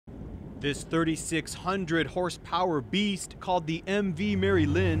This 3,600 horsepower beast, called the MV Mary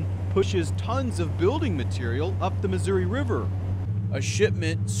Lynn, pushes tons of building material up the Missouri River. A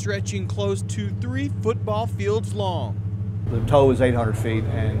shipment stretching close to 3 football fields long. The tow is 800 feet,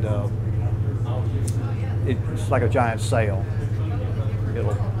 and it's like a giant sail.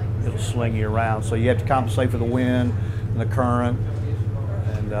 It'll sling you around, so you have to compensate for the wind and the current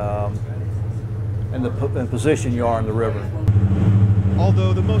and the position you are in the river.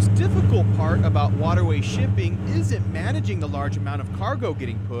 Although the most difficult part about waterway shipping isn't managing the large amount of cargo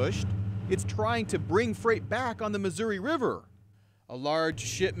getting pushed, it's trying to bring freight back on the Missouri River. A large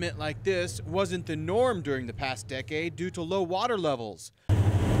shipment like this wasn't the norm during the past decade due to low water levels.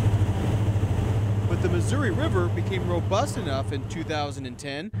 But the Missouri River became robust enough in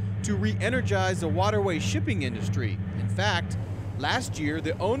 2010 to re-energize the waterway shipping industry. In fact, last year,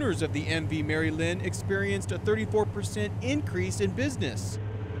 the owners of the MV Mary Lynn experienced a 34% increase in business.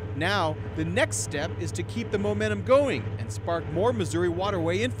 Now, the next step is to keep the momentum going and spark more Missouri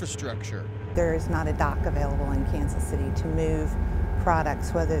waterway infrastructure. There is not a dock available in Kansas City to move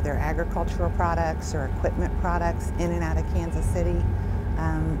products, whether they're agricultural products or equipment products, in and out of Kansas City.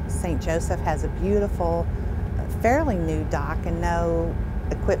 St. Joseph has a beautiful, fairly new dock and no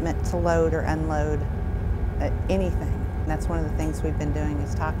equipment to load or unload anything. That's one of the things we've been doing,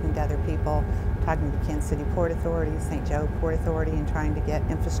 is talking to other people, talking to the Kansas City Port Authority, St. Joe Port Authority, and trying to get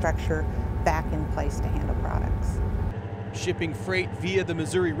infrastructure back in place to handle products. Shipping freight via the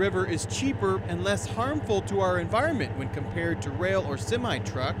Missouri River is cheaper and less harmful to our environment when compared to rail or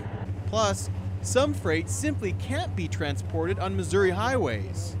semi-truck. Plus, some freight simply can't be transported on Missouri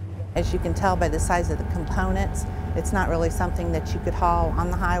highways. As you can tell by the size of the components, it's not really something that you could haul on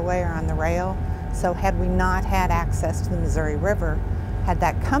the highway or on the rail. So had we not had access to the Missouri River, had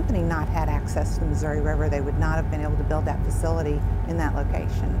that company not had access to the Missouri River, they would not have been able to build that facility in that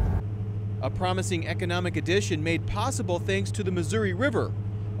location. A promising economic addition made possible thanks to the Missouri River,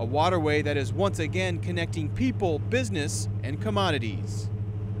 a waterway that is once again connecting people, business, and commodities.